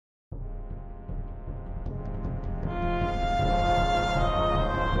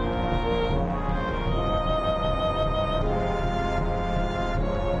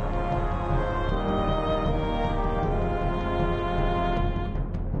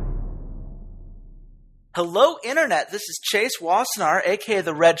Hello, Internet. This is Chase Wassenaar, aka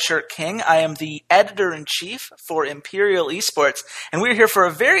the Red Shirt King. I am the editor-in-chief for Imperial Esports, and we're here for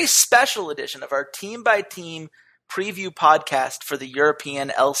a very special edition of our team-by-team preview podcast for the European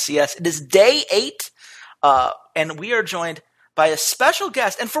LCS. It is day 8, and we are joined by a special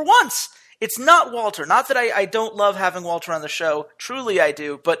guest. And for once, it's not Walter. Not that I don't love having Walter on the show. Truly I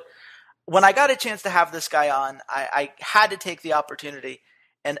do. But when I got a chance to have this guy on, I had to take the opportunity.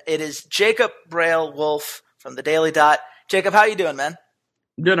 And it is Jacob Braille Wolf from the Daily Dot. Jacob, how you doing, man?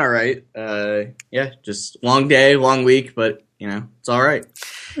 I'm doing all right. Just long day, long week, but, it's all right.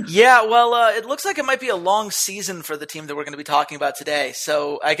 Yeah, well, it looks like it might be a long season for the team that we're going to be talking about today,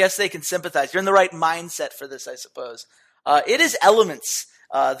 so I guess they can sympathize. You're in the right mindset for this, I suppose. It is Elements,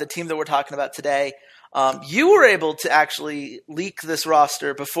 the team that we're talking about today. You were able to actually leak this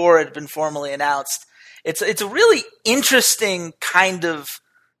roster before it had been formally announced. It's a really interesting kind of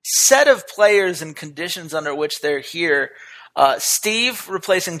set of players and conditions under which they're here. Steve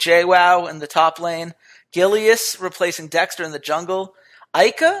replacing JWoww in the top lane. Gilius replacing Dexter in the jungle.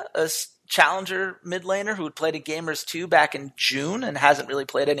 Ica, a challenger mid laner who had played at Gamers 2 back in June and hasn't really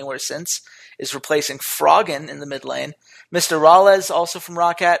played anywhere since, is replacing Froggen in the mid lane. Mr. Ralez, also from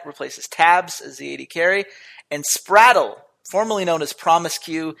Roccat, replaces Tabs as the AD carry. And Spraddle, formerly known as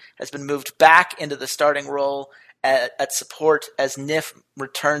PromiseQ, has been moved back into the starting role at support as Nif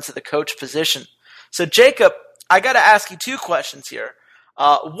returns to the coach position. So, Jacob, I got to ask you two questions here.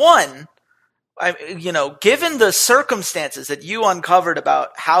 One, given the circumstances that you uncovered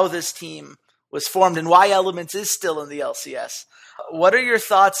about how this team was formed and why Elements is still in the LCS, what are your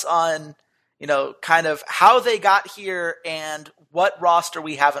thoughts on, kind of how they got here and what roster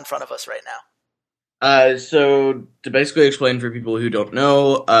we have in front of us right now? So to basically explain for people who don't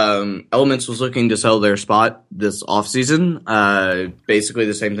know, Elements was looking to sell their spot this offseason. Basically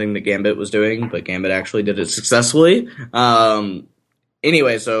the same thing that Gambit was doing, but Gambit actually did it successfully.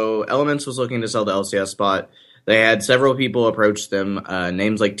 Anyway, so Elements was looking to sell the LCS spot. They had several people approach them,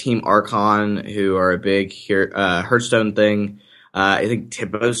 names like Team Archon, who are a big Hearthstone thing. I think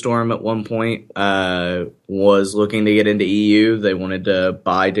TimberStorm at one point was looking to get into EU. They wanted to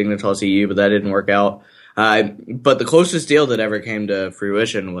buy Dignitas EU, but that didn't work out. But the closest deal that ever came to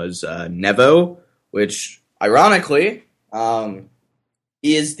fruition was Nevo, which, ironically,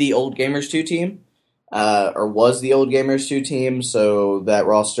 is the old Gamers 2 team, or was the old Gamers 2 team. So that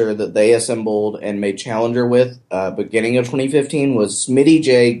roster that they assembled and made Challenger with beginning of 2015 was Smitty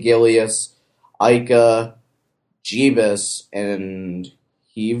J, Gilius, Ica, Jeebus, and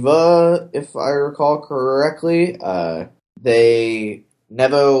Hiva, if I recall correctly. Nevo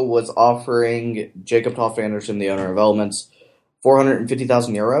was offering Jacob Toft Anderson, the owner of Elements,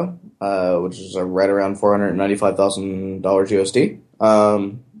 €450,000, which is right around $495,000 USD,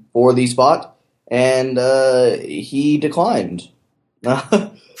 for the spot, and he declined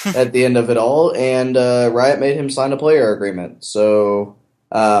at the end of it all, and Riot made him sign a player agreement. So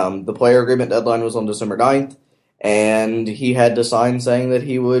the player agreement deadline was on December 9th. And he had to sign saying that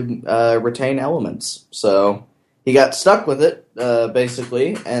he would retain Elements. So he got stuck with it,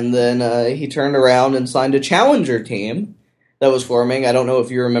 basically, and then he turned around and signed a Challenger team that was forming. I don't know if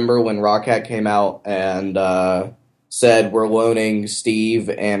you remember when Roccat came out and said we're loaning Steve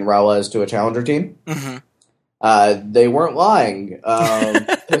and Ralez to a Challenger team. Mm-hmm. They weren't lying.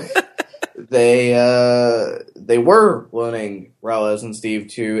 They were loaning Ralez and Steve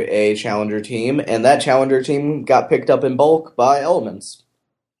to a Challenger team, and that Challenger team got picked up in bulk by Elements.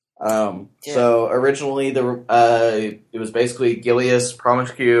 So originally it was basically Gilius,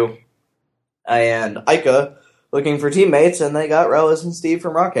 PromiseQ, and Ica looking for teammates, and they got Ralez and Steve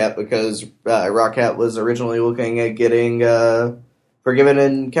from Roccat because Roccat was originally looking at getting Forgiven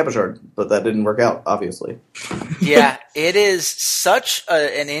and Cabochard, but that didn't work out, obviously. Yeah, it is such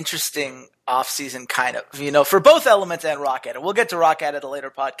an interesting off-season kind of, for both Elements and Roccat. And we'll get to Roccat at a later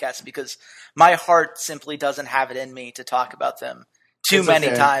podcast because my heart simply doesn't have it in me to talk about them too many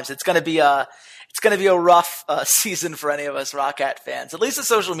times. It's going to be a rough season for any of us Roccat fans. At least the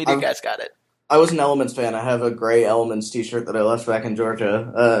social media guys got it. I was an Elements fan. I have a gray Elements t-shirt that I left back in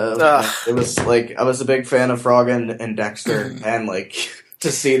Georgia. It was I was a big fan of Froggen and Dexter, and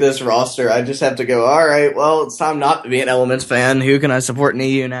to see this roster, I just have to go, all right, well, it's time not to be an Elements fan. Who can I support in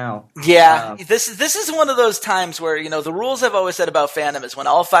EU now? Yeah, this is one of those times where, the rules I've always said about fandom is when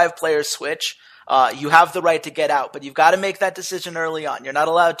all 5 players switch, you have the right to get out, but you've got to make that decision early on. You're not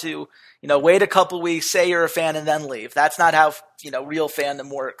allowed to, wait a couple weeks, say you're a fan, and then leave. That's not how, real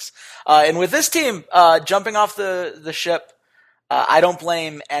fandom works. And with this team, jumping off the ship, I don't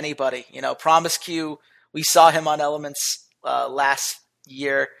blame anybody. PromiseQ, we saw him on Elements last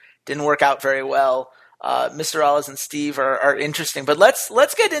year, didn't work out very well. Mr. Alice and Steve are interesting. But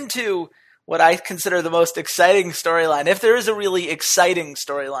let's get into what I consider the most exciting storyline, if there is a really exciting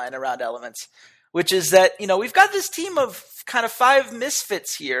storyline around Elements, which is that, we've got this team of kind of 5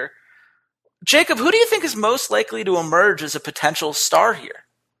 misfits here. Jacob, who do you think is most likely to emerge as a potential star here?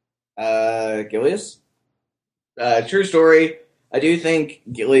 Gilius. True story. I do think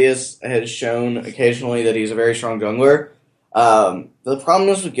Gilius has shown occasionally that he's a very strong jungler. The problem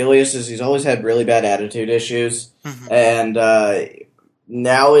with Gilius is he's always had really bad attitude issues, and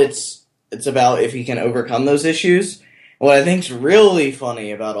now it's about if he can overcome those issues. What I think's really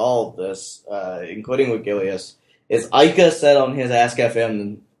funny about all of this, including with Gilius, is Ica said on his Ask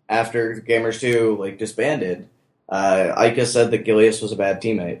FM after Gamers 2 disbanded, Ica said that Gilius was a bad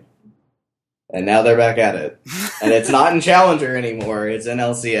teammate. And now they're back at it. And it's not in Challenger anymore, it's in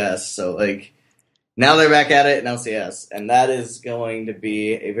LCS. So, now they're back at it in LCS. And that is going to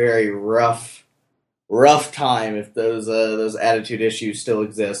be a very rough time if those attitude issues still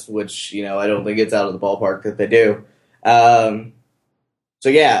exist, which, I don't think it's out of the ballpark that they do. But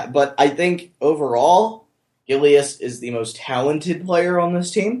I think overall, Gilius is the most talented player on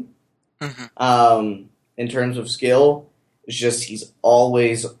this team. In terms of skill, it's just he's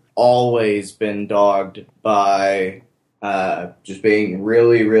always been dogged by just being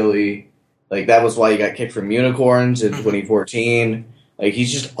really, really that was why he got kicked from Unicorns in 2014.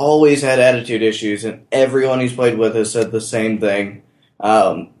 He's just always had attitude issues, and everyone he's played with has said the same thing.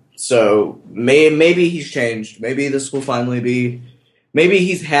 So maybe he's changed. Maybe this will finally be. Maybe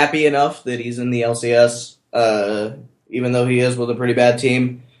he's happy enough that he's in the LCS, even though he is with a pretty bad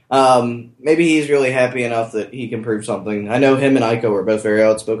team. Maybe he's really happy enough that he can prove something. I know him and Ico were both very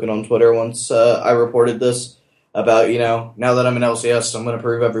outspoken on Twitter once I reported this about, now that I'm in LCS, I'm going to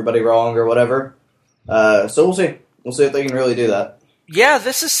prove everybody wrong or whatever. So we'll see. We'll see if they can really do that. Yeah,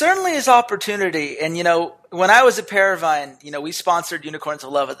 this is certainly his opportunity. And, when I was at Paravine, we sponsored Unicorns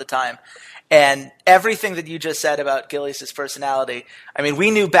of Love at the time. And everything that you just said about Gilius' personality,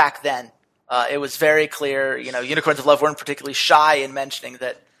 we knew back then. It was very clear, Unicorns of Love weren't particularly shy in mentioning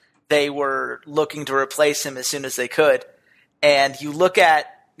that they were looking to replace him as soon as they could. And you look at,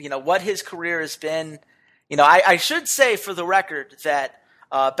 what his career has been. I should say for the record that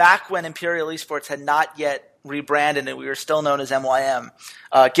back when Imperial Esports had not yet rebranded and we were still known as MYM,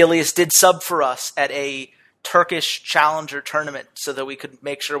 Gilius did sub for us at a Turkish Challenger tournament so that we could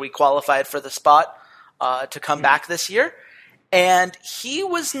make sure we qualified for the spot to come back this year. And he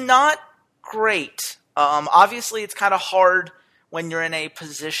was not great. Obviously, it's kind of hard when you're in a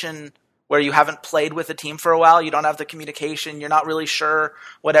position where you haven't played with a team for a while. You don't have the communication. You're not really sure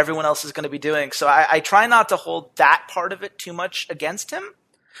what everyone else is going to be doing. So I try not to hold that part of it too much against him.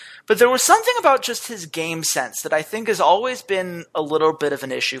 But there was something about just his game sense that I think has always been a little bit of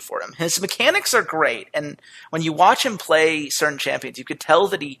an issue for him. His mechanics are great, and when you watch him play certain champions, you could tell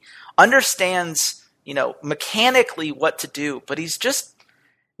that he understands, mechanically what to do, but he's just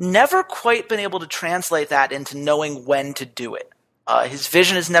never quite been able to translate that into knowing when to do it. His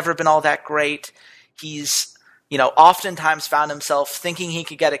vision has never been all that great. He's, oftentimes found himself thinking he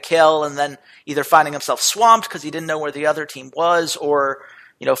could get a kill and then either finding himself swamped because he didn't know where the other team was, or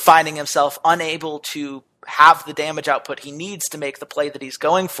finding himself unable to have the damage output he needs to make the play that he's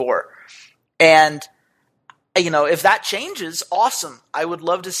going for. And, if that changes, awesome. I would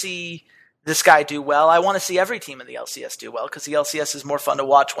love to see this guy do well. I want to see every team in the LCS do well because the LCS is more fun to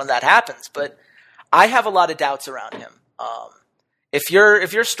watch when that happens. But I have a lot of doubts around him. If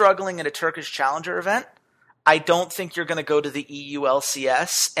you're struggling at a Turkish Challenger event, I don't think you're going to go to the EU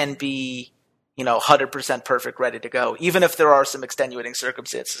LCS and be 100% perfect, ready to go, even if there are some extenuating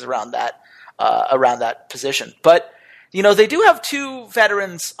circumstances around that position. But, they do have 2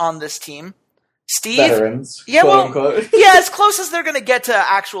 veterans on this team. Steve, veterans, yeah, unquote. Yeah, as close as they're going to get to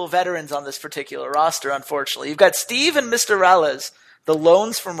actual veterans on this particular roster, unfortunately. You've got Steve and Mr. Ralez, the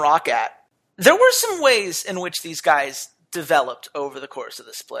loans from Roccat. There were some ways in which these guys developed over the course of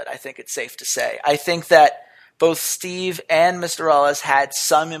the split, I think it's safe to say. I think that both Steve and Mr. Ralez had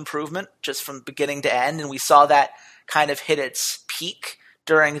some improvement just from beginning to end, and we saw that kind of hit its peak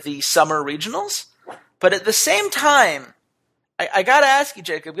during the summer regionals. But at the same time, I got to ask you,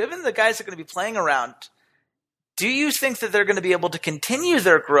 Jacob, given the guys that are going to be playing around, do you think that they're going to be able to continue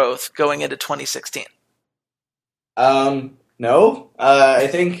their growth going into 2016? No. I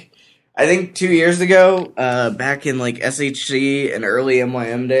think I think 2 years ago, back in like SHC and early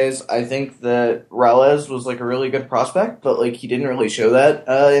MYM days, I think that Ralez was like a really good prospect, but like he didn't really show that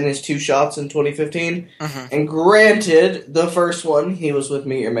in his 2 shots in 2015. Mm-hmm. And granted, the first one, he was with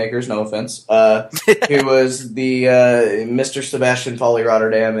Meteor Makers, no offense. He was the Mr. Sebastian Folly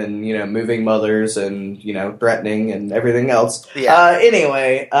Rotterdam and, moving mothers and, threatening and everything else. Yeah.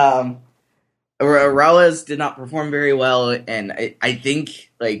 Anyway, Ralez did not perform very well, and I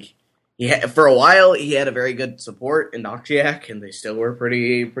think, like, for a while, he had a very good support in Noxiac, and they still were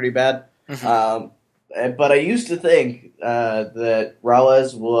pretty bad. Mm-hmm. But I used to think that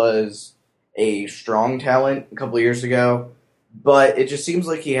Ralez was a strong talent a couple of years ago, but it just seems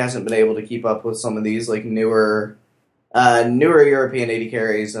like he hasn't been able to keep up with some of these like newer European AD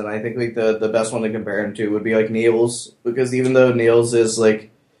carries, and I think like the best one to compare him to would be like Niels, because even though Niels is like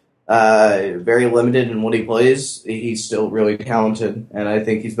very limited in what he plays, he's still really talented, and I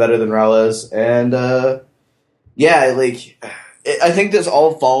think he's better than Ralez. And I think this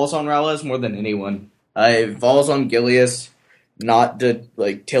all falls on Ralez more than anyone. It falls on Gilius not to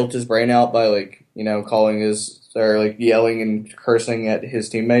like tilt his brain out by like calling yelling and cursing at his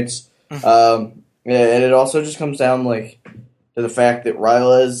teammates. And it also just comes down like to the fact that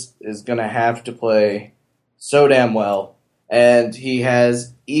Ralez is gonna have to play so damn well. And he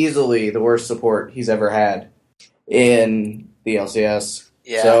has easily the worst support he's ever had in the LCS.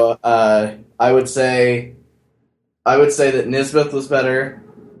 Yeah. So I would say that Nisbeth was better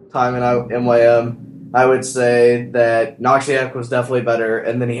timing out MYM. I would say that Noxiac was definitely better,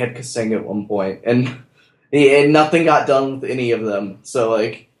 and then he had Kasing at one point, and nothing got done with any of them. So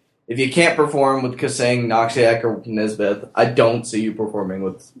like, if you can't perform with Kasing, Noxiac, or Nisbeth, I don't see you performing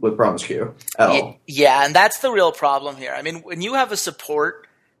with Promiscu at all. Yeah, and that's the real problem here. I mean, when you have a support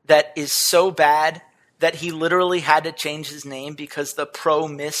that is so bad that he literally had to change his name because the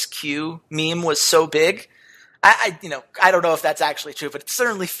Promiscu meme was so big, I don't know if that's actually true, but it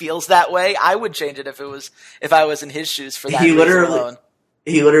certainly feels that way. I would change it if I was in his shoes for that reason alone.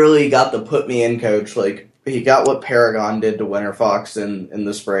 He literally got the put me in coach, like. He got what Paragon did to Winter Fox in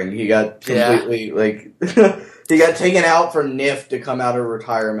the spring. He got completely he got taken out for Nif to come out of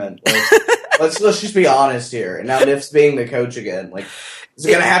retirement. Like, let's just be honest here. And now Nif's being the coach again. Like, is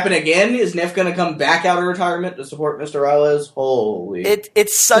it going to happen again? Is Nif going to come back out of retirement to support Mr. Ralez? Holy!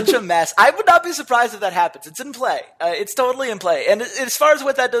 It's such a mess. I would not be surprised if that happens. It's in play. It's totally in play. And as far as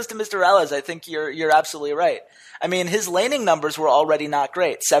what that does to Mr. Ralez, I think you're absolutely right. I mean, his laning numbers were already not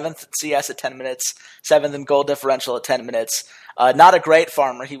great. 7th CS at 10 minutes, 7th in goal differential at 10 minutes. Not a great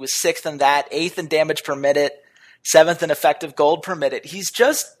farmer. He was 6th in that, 8th in damage per minute, 7th in effective gold per minute. He's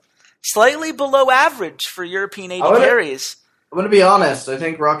just slightly below average for European AD carries. I'm going to be honest. I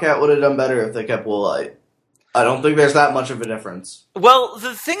think Roccat would have done better if they kept Woolite. I don't think there's that much of a difference. Well,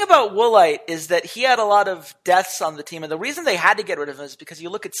 the thing about Woolite is that he had a lot of deaths on the team, and the reason they had to get rid of him is because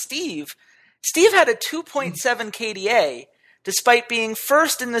you look at Steve. Steve had a 2.7 KDA despite being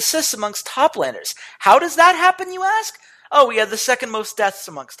first in assists amongst top laners. How does that happen, you ask? Oh, we had the second most deaths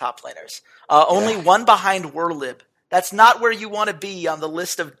amongst top laners. Only one behind Werlib. That's not where you want to be on the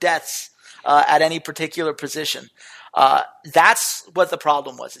list of deaths at any particular position. That's what the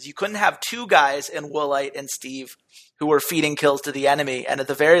problem was, is you couldn't have two guys in Woolite and Steve who were feeding kills to the enemy, and at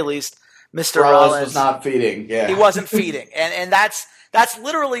the very least, Mr. Ralez was not feeding. Yeah. He wasn't feeding, and that's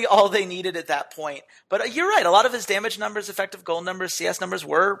literally all they needed at that point. But you're right. A lot of his damage numbers, effective goal numbers, CS numbers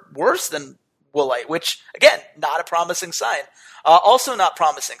were worse than Woolite, which, again, not a promising sign. Also not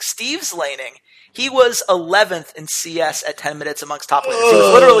promising. Steve's laning, he was 11th in CS at 10 minutes amongst top laners. He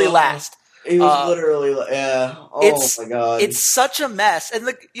was literally last. He was literally, yeah. Oh my god. It's such a mess. And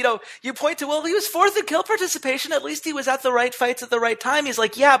you point to, well, he was 4th in kill participation. At least he was at the right fights at the right time. He's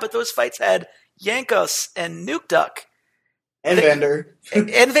like, yeah, but those fights had Yankos and Nuke Duck. And Vander.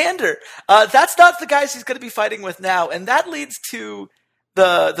 And Vander. That's not the guys he's going to be fighting with now. And that leads to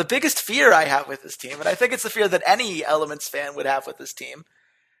the biggest fear I have with this team. And I think it's the fear that any Elements fan would have with this team,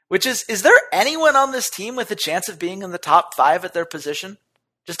 which is there anyone on this team with a chance of being in the top 5 at their position?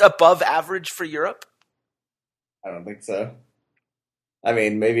 Just above average for Europe? I don't think so. I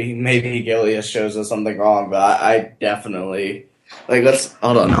mean, maybe Gilius shows us something wrong, but I definitely let's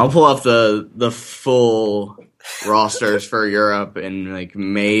hold on. I'll pull up the full rosters for Europe, and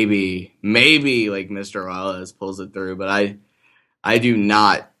maybe Mr. Ralez pulls it through, but I do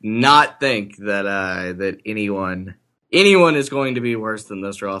not think that anyone is going to be worse than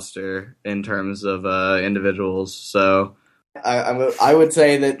this roster in terms of individuals. So I would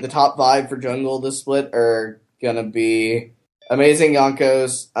say that the top 5 for jungle this split are gonna be Amazing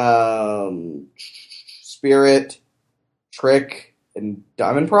Yonkos, Spirit, Trick, and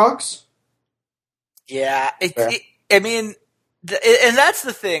Diamond Prox. Yeah, Fair. I mean, and that's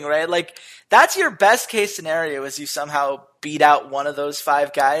the thing, right? Like, that's your best case scenario is you somehow beat out one of those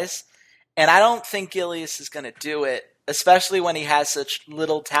five guys. And I don't think Gilius is going to do it, especially when he has such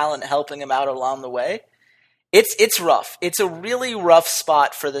little talent helping him out along the way. It's rough. It's a really rough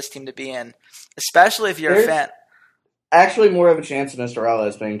spot for this team to be in, especially if you're a fan. Actually, more of a chance of Mr.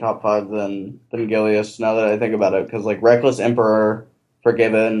 Alice being top 5 than Gilius, now that I think about it, because like Reckless Emperor,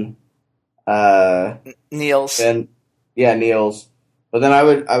 Forgiven, Niels. and yeah, Niels. But then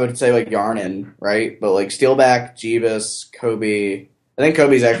I would say like Yarnin, right? But like Steelback, Jeebus, Kobe. I think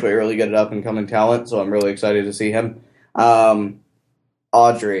Kobe's actually a really good up and coming talent, so I'm really excited to see him.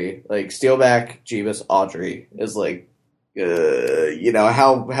 Audrey, like Steelback, Jeebus, Audrey is like,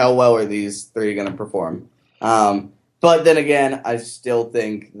 how well are these three going to perform? But then again, I still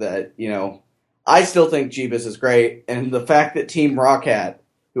think that Jeebus is great, and the fact that Team Rocket,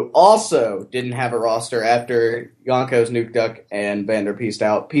 who also didn't have a roster after Yonkos, Nuke Duck, and Vander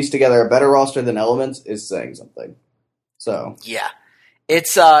pieced together a better roster than Elements, is saying something. So yeah,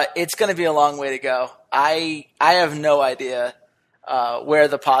 it's going to be a long way to go. I have no idea where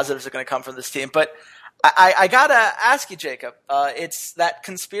the positives are going to come from this team, but I gotta ask you, Jacob. It's that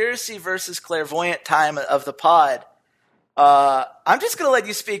conspiracy versus clairvoyant time of the pod. I'm just going to let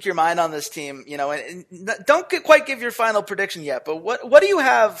you speak your mind on this team, and don't quite give your final prediction yet, but what do you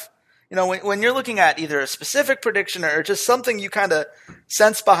have, when you're looking at either a specific prediction or just something you kind of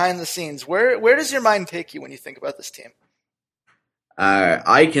sense behind the scenes, where does your mind take you when you think about this team?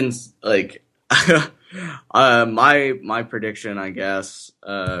 I can, like, my prediction, I guess,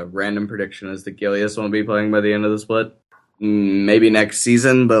 random prediction is that Gilius won't be playing by the end of the split. Maybe next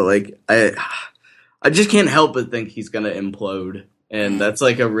season, but like, I just can't help but think he's going to implode. And that's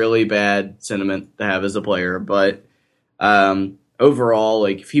like a really bad sentiment to have as a player. But overall,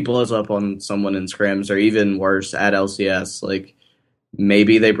 like if he blows up on someone in scrims or even worse at LCS, like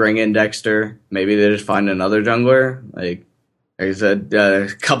maybe they bring in Dexter. Maybe they just find another jungler. Like I said, a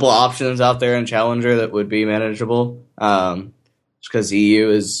couple options out there in Challenger that would be manageable. Just because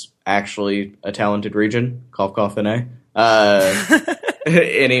EU is actually a talented region. Cough, cough, and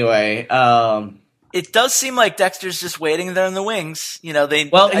anyway, it does seem like Dexter's just waiting there in the wings. He said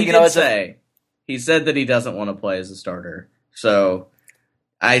that he doesn't want to play as a starter. So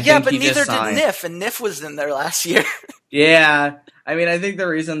I think but he neither just signed. did Nif, and Nif was in there last year. Yeah, I mean, I think the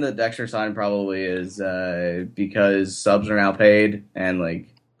reason that Dexter signed probably is because subs are now paid and like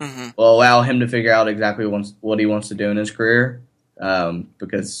will allow him to figure out exactly what he wants to do in his career.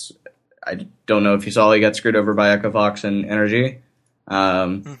 Because I don't know if you saw he got screwed over by Echo Fox and Energy.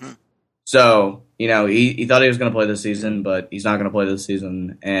 So, he thought he was going to play this season, but he's not going to play this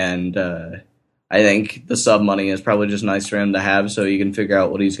season. And I think the sub money is probably just nice for him to have so he can figure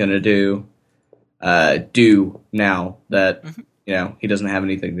out what he's going to do now that, he doesn't have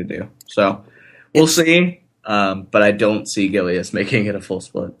anything to do. So we'll see. But I don't see Gilius making it a full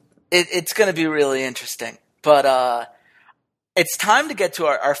split. It's going to be really interesting. But it's time to get to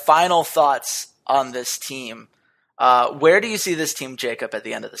our final thoughts on this team. Where do you see this team, Jacob, at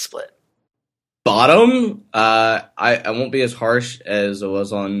the end of the split? Bottom, I won't be as harsh as I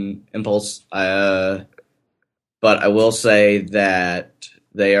was on Impulse, but I will say that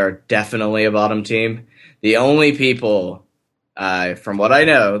they are definitely a bottom team. The only people, from what I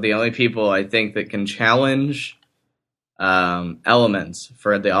know, I think that can challenge Elements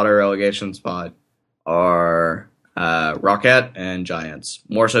for the auto relegation spot are Rocket and Giants.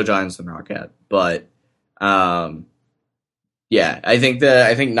 More so Giants than Rocket, but yeah, I think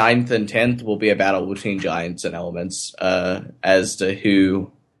 9th and 10th will be a battle between Giants and Elements as to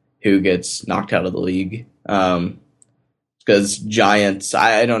who gets knocked out of the league. Because Giants,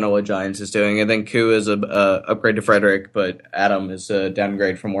 I don't know what Giants is doing. I think Ku is a upgrade to Frederick, but Adam is a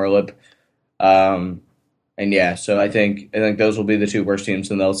downgrade from Warlip. And yeah, so I think those will be the two worst teams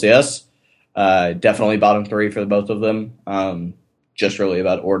in the LCS. Definitely bottom 3 for both of them. Just really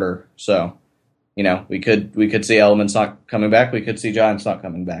about order. So. We could see Elements not coming back. We could see Giants not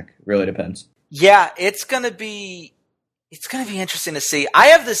coming back. It really depends. Yeah, it's gonna be interesting to see. I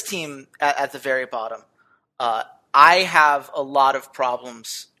have this team at the very bottom. I have a lot of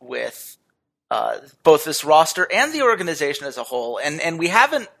problems with both this roster and the organization as a whole, and we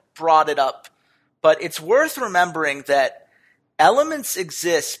haven't brought it up, but it's worth remembering that Elements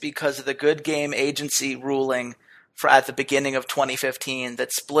exists because of the Good Game Agency ruling at the beginning of 2015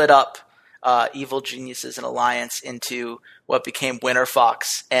 that split up Evil Geniuses and Alliance into what became Winter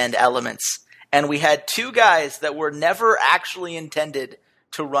Fox and Elements. And we had two guys that were never actually intended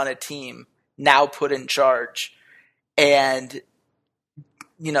to run a team now put in charge. And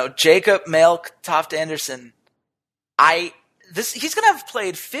Jacob Malk, Toft Anderson, he's going to have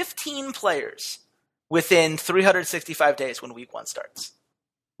played 15 players within 365 days when week 1 starts.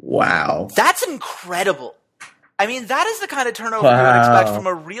 Wow. That's incredible. I mean, that is the kind of turnover you would expect from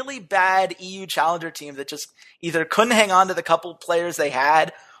a really bad EU Challenger team that just either couldn't hang on to the couple players they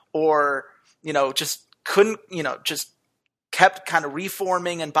had or, just couldn't, just kept kind of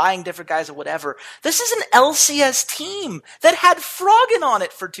reforming and buying different guys or whatever. This is an LCS team that had Froggen on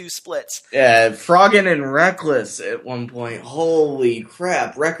it for 2 splits. Yeah, Froggen and Reckless at one point. Holy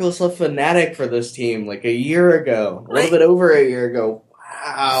crap. Reckless a Fnatic for this team like a year ago. A little bit over a year ago.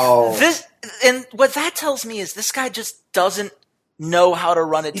 Wow. And what that tells me is this guy just doesn't know how to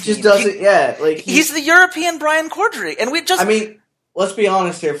run a team. He just doesn't, he's the European Brian Cordry. And let's be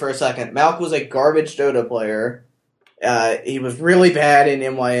honest here for a second. Malk was a garbage Dota player. He was really bad in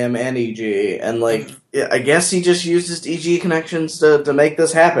MYM and EG, and I guess he just used his EG connections to make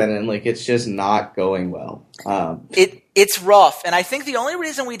this happen, and it's just not going well. It's rough, and I think the only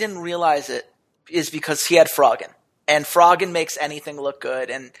reason we didn't realize it is because he had Froggen, and Froggen makes anything look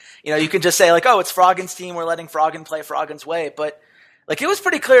good, and you can just say it's Froggen's team, we're letting Froggen play Froggen's way, but it was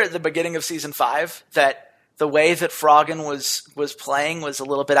pretty clear at the beginning of Season 5 that the way that Froggen was playing was a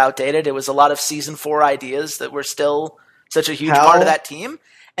little bit outdated. It was a lot of Season 4 ideas that were still such a huge part of that team.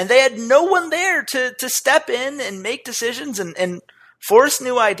 And they had no one there to step in and make decisions and force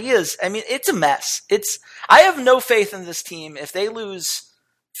new ideas. I mean, it's a mess. I have no faith in this team. If they lose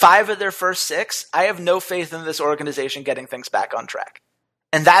 5 of their first 6, I have no faith in this organization getting things back on track.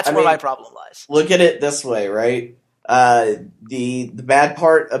 And that's where my problem lies. Look at it this way, right? The bad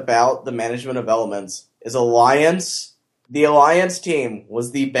part about the management of Elements is Alliance. The Alliance team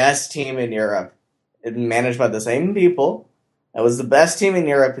was the best team in Europe. It managed by the same people. It was the best team in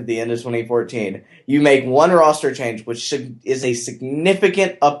Europe at the end of 2014. You make one roster change, which is a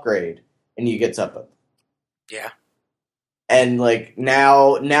significant upgrade, and you get something. Yeah. And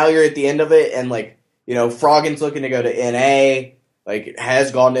now you're at the end of it, and Froggen's looking to go to NA.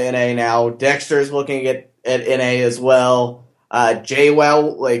 Has gone to NA now. Dexter's looking at NA as well.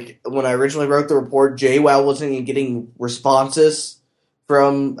 JWoww, when I originally wrote the report, JWoww wasn't even getting responses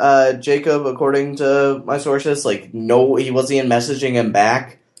from Jacob, according to my sources. No, he wasn't even messaging him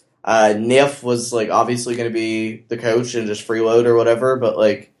back. Nif was, obviously going to be the coach and just freeload or whatever, but,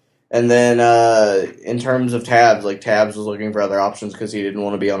 and then in terms of Tabs, Tabs was looking for other options because he didn't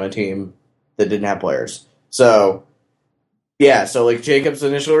want to be on a team that didn't have players. So, yeah, so Jacob's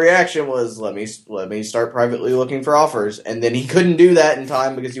initial reaction was, let me start privately looking for offers, and then he couldn't do that in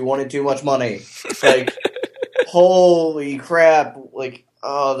time because he wanted too much money. Holy crap!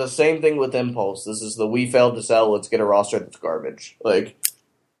 The same thing with Impulse. This is we failed to sell. Let's get a roster that's garbage.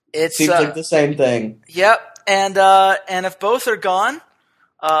 It seems like the same thing. Yep, and if both are gone,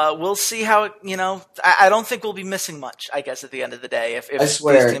 we'll see how I don't think we'll be missing much. I guess at the end of the day, if I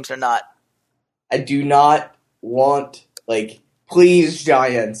swear, these teams are not. I do not want. Please,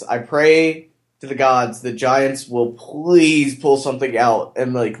 Giants, I pray to the gods that Giants will please pull something out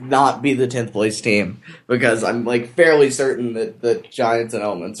and, not be the 10th place team. Because I'm, fairly certain that Giants and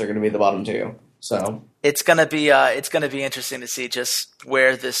Elements are going to be the bottom 2. So it's going to be interesting to see just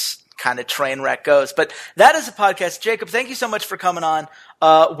where this kind of train wreck goes. But that is a podcast. Jacob, thank you so much for coming on.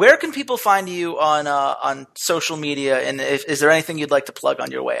 Where can people find you on social media? And is there anything you'd like to plug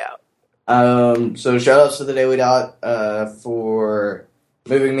on your way out? So shout outs to the Daily Dot, for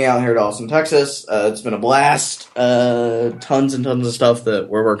moving me out here to Austin, Texas. It's been a blast. Tons and tons of stuff that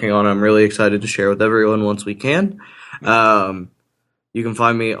we're working on. I'm really excited to share with everyone once we can. You can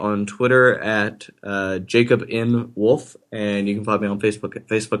find me on Twitter at, Jacob N. Wolf, and you can find me on Facebook at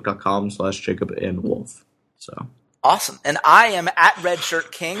facebook.com/Jacob N. Wolf. So. Awesome. And I am at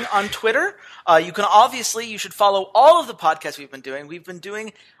Redshirt King on Twitter. You should follow all of the podcasts we've been doing. We've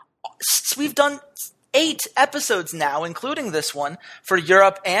done 8 episodes now, including this one, for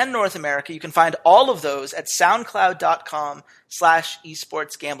Europe and North America. You can find all of those at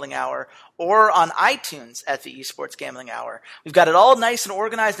soundcloud.com/esportsgamblinghour or on iTunes at the Esports Gambling Hour. We've got it all nice and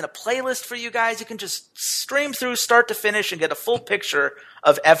organized in a playlist for you guys. You can just stream through start to finish and get a full picture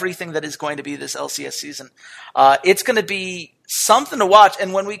of everything that is going to be this LCS season. It's going to be something to watch.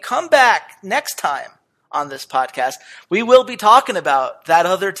 And when we come back next time on this podcast, we will be talking about that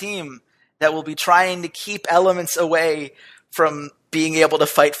other team that will be trying to keep Elements away from being able to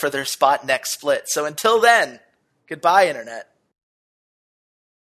fight for their spot next split. So until then, goodbye, Internet.